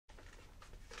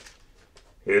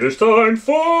It is time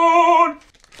for...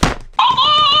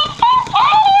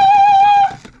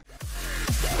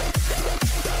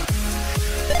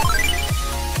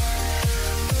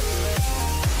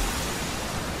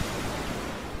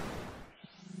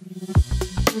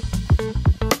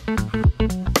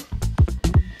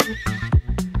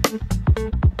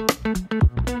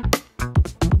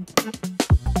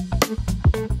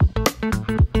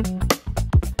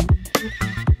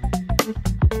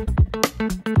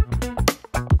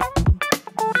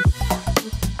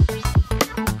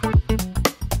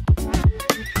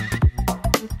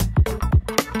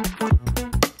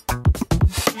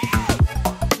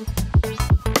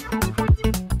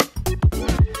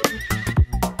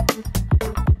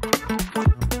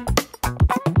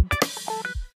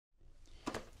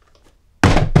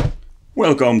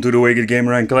 Welcome to the Wicked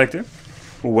Gamer and Collector.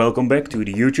 Welcome back to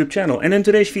the YouTube channel, and in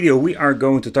today's video we are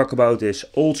going to talk about this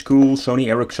old school Sony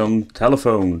Ericsson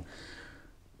telephone.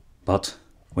 But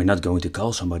we're not going to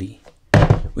call somebody,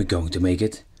 we're going to make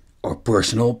it our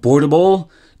personal, portable,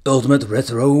 ultimate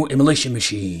retro emulation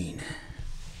machine.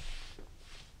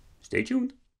 Stay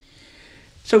tuned.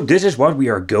 So this is what we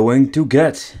are going to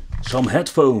get. Some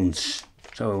headphones.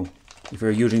 So if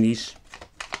you're using these,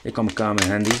 they come in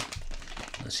handy.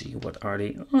 Let's see, what are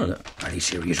they? Oh, are they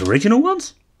serious original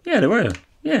ones? Yeah, they were.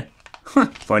 Yeah,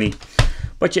 funny.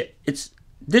 But yeah,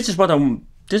 this is what I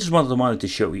wanted to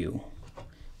show you.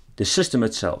 The system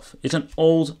itself. It's an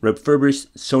old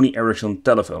refurbished Sony Ericsson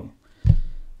telephone.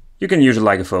 You can use it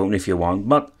like a phone if you want,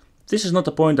 but this is not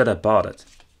the point that I bought it.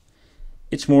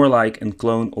 It's more like a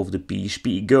clone of the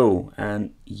PSP Go,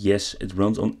 and yes, it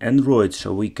runs on Android,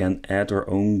 so we can add our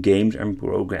own games and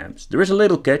programs. There is a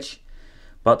little catch.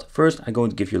 But first I'm going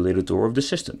to give you a little tour of the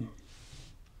system.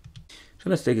 So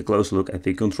let's take a close look at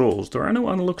the controls. There are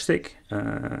no analog sticks,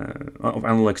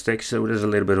 so there's a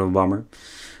little bit of a bummer.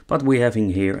 But we have in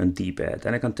here a D-pad,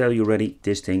 and I can tell you already,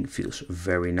 this thing feels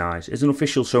very nice. It's an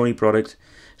official Sony product,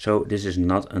 so this is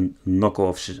not a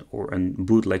knockoff or a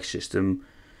bootleg system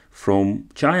from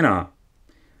China.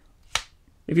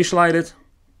 If you slide it,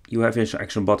 you have your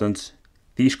action buttons.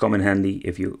 These come in handy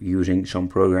if you're using some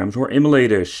programs or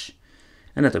emulators.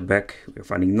 And at the back we're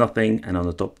finding nothing, and on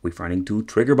the top we're finding two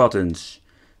trigger buttons.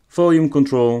 Volume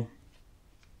control,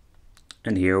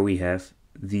 and here we have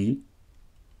the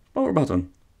power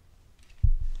button.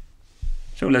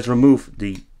 So let's remove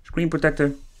the screen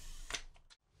protector.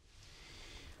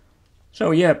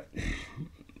 So yeah,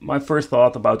 my first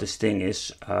thought about this thing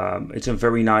is it's a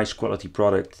very nice quality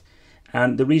product.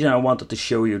 And the reason I wanted to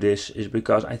show you this is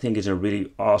because I think it's a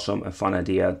really awesome and fun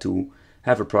idea to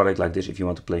have a product like this if you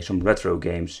want to play some retro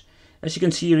games. As you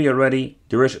can see here already,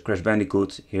 there is a Crash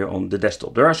Bandicoot here on the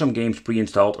desktop. There are some games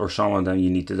pre-installed, or some of them you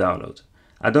need to download.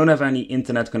 I don't have any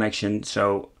internet connection,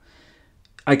 so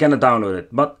I cannot download it.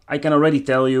 But I can already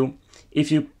tell you,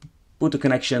 if you put the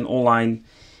connection online,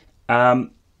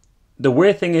 the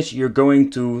weird thing is you're going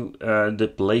to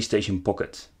the PlayStation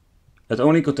Pocket. It's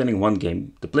only containing one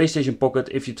game. The PlayStation Pocket,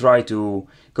 if you try to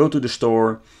go to the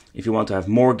store, if you want to have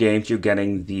more games, you're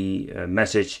getting the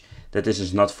message that this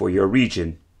is not for your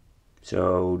region.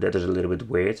 So that is a little bit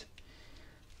weird.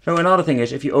 So another thing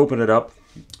is, if you open it up,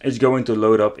 it's going to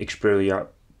load up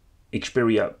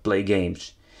Xperia Play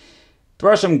games. There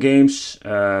are some games,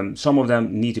 some of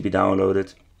them need to be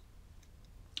downloaded.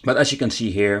 But as you can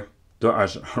see here, there are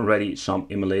already some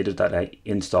emulators that I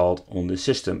installed on the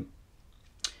system.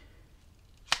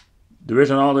 There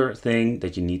is another thing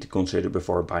that you need to consider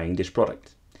before buying this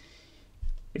product.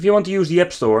 If you want to use the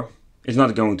App Store, it's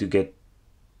not going to get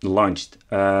launched.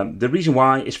 The reason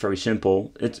why is very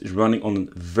simple. It is running on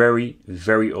a very,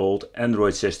 very old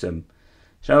Android system.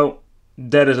 So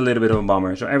that is a little bit of a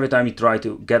bummer. So every time you try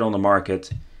to get on the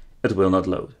market, it will not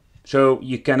load. So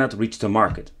you cannot reach the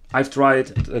market. I've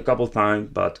tried it a couple of times,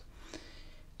 but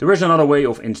there is another way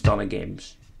of installing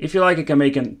games. If you like, I can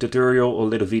make a tutorial or a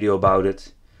little video about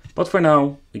it. But for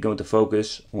now, we're going to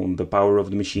focus on the power of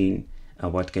the machine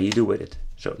and what can you do with it.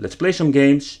 So let's play some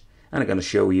games, and I'm going to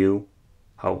show you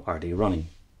how are they running.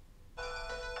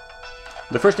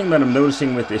 The first thing that I'm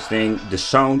noticing with this thing, the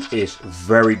sound is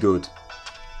very good.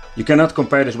 You cannot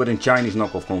compare this with a Chinese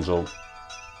knockoff console.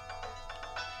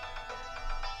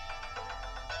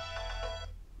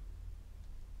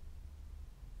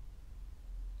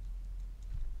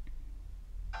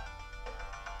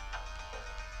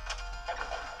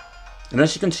 And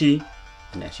as you can see,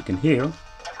 and as you can hear,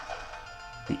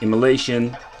 the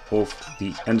emulation of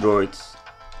the Android,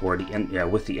 or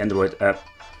with the Android app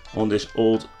on this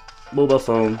old mobile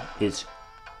phone is,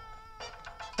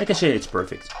 I can say it's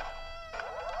perfect.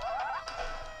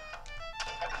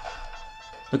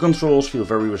 The controls feel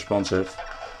very responsive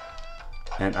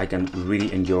and I can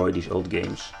really enjoy these old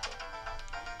games.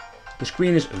 The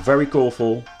screen is very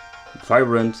colorful,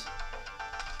 vibrant.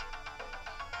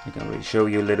 I can really show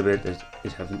you a little bit that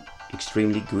it has an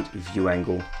extremely good view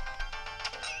angle.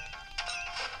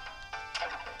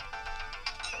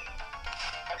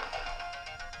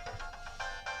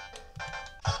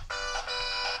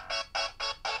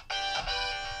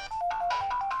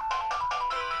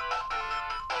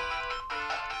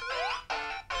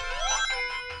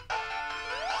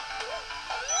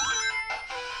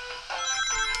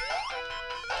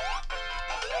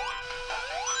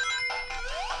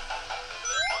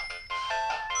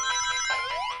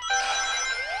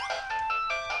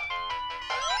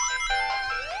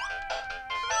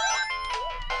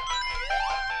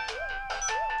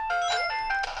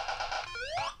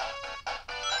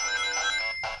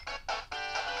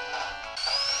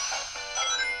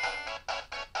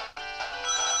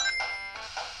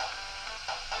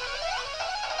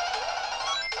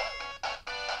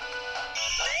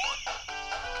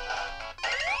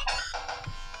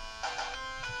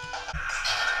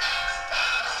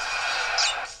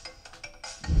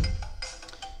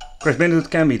 Crash Bandicoot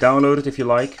can be downloaded if you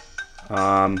like.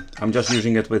 I'm just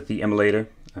using it with the emulator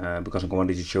because I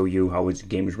wanted to show you how the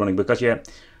game is running. Because yeah,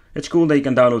 it's cool that you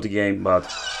can download the game, but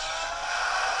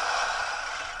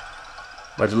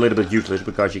it's a little bit useless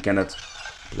because you cannot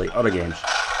play other games.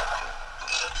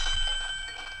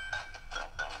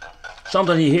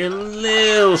 Sometimes you hear a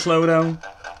little slowdown.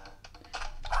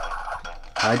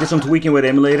 I did some tweaking with the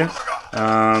emulator.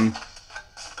 I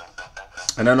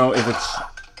don't know if it's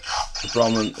the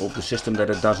problem of the system that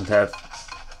it doesn't have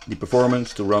the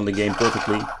performance to run the game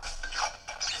perfectly,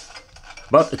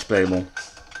 but it's playable.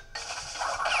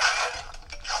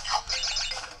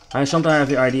 I sometimes have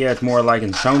the idea it's more like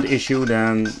a sound issue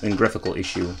than a graphical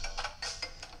issue,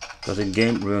 because the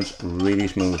game runs really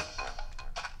smooth.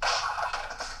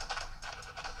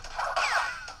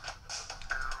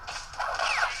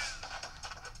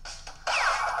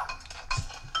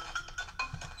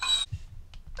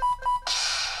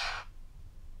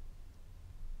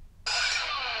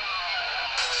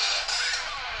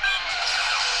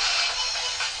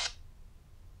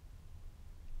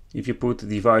 If you put the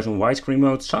device on widescreen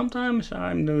mode, sometimes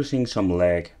I'm noticing some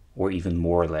lag, or even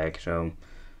more lag, so... Round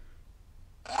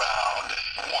 1,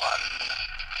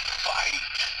 fight.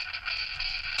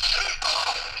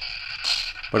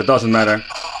 But it doesn't matter,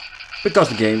 because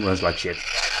the game runs like shit.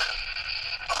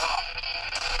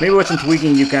 Maybe with some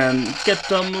tweaking you can get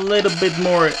some little bit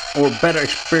more or better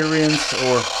experience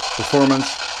or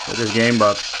performance with this game,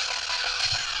 but...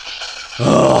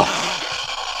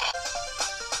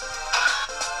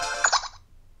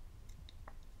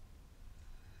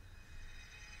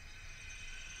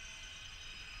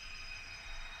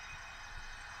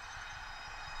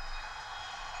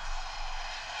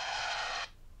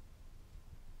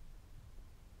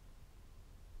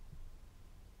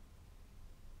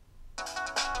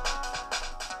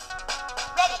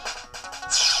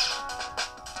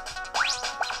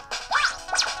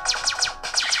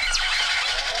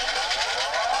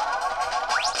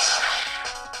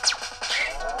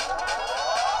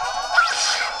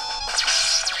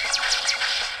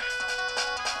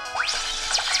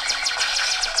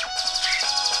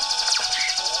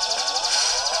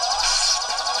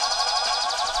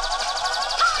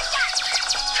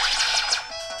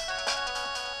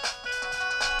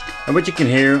 And what you can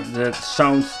hear, the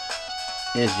sound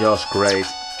is just great.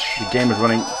 The game is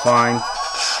running fine.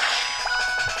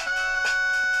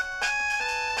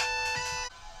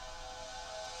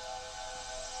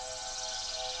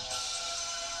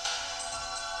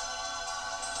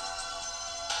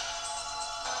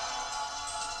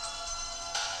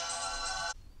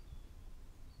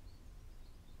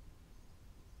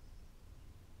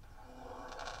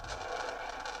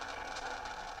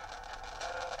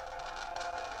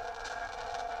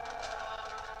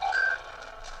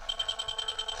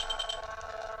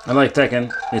 I like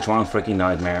Tekken, it's one freaking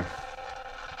nightmare.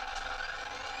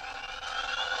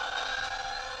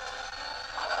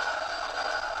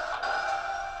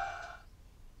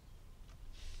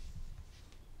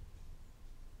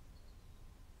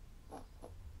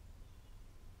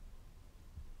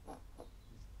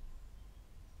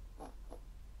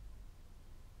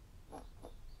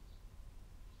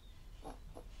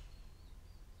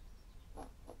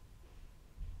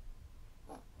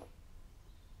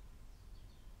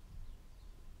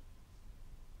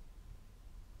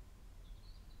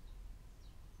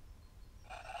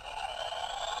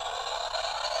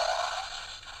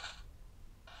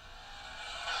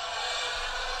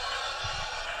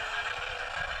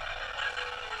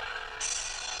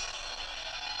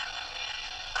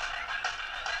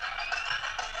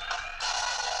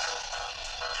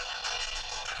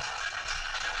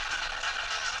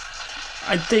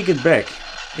 I take it back.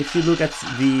 If you look at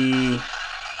the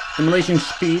emulation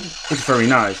speed, it's very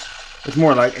nice. It's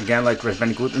more like, again, like Crash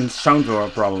Bandicoot and sound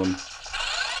problem.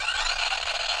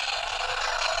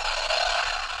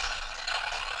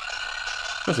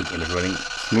 Because the game is running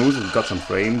smooth, it's got some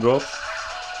frame drops.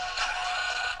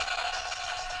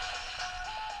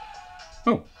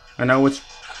 Oh, and now it's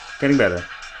getting better.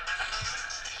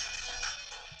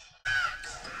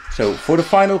 So, for the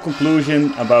final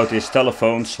conclusion about this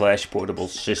telephone / portable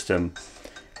system.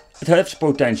 It has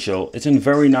potential, it's a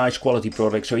very nice quality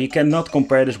product, so you cannot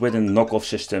compare this with a knockoff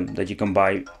system that you can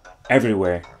buy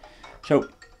everywhere. So,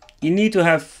 you need to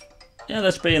have,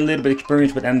 let's say, a little bit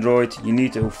experience with Android. You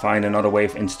need to find another way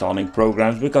of installing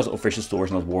programs because the official store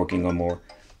is not working anymore.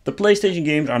 The PlayStation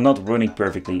games are not running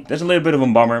perfectly. That's a little bit of a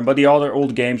bummer, but the other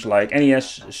old games like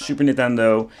NES, Super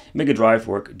Nintendo, Mega Drive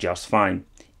work just fine,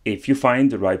 if you find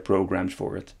the right programs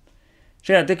for it.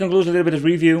 So yeah, that concludes a little bit of this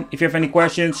review. If you have any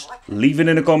questions, leave it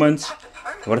in the comments.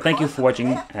 I want to thank you for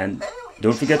watching, and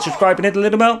don't forget to subscribe and hit the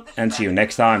little bell, and see you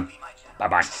next time. Bye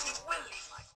bye.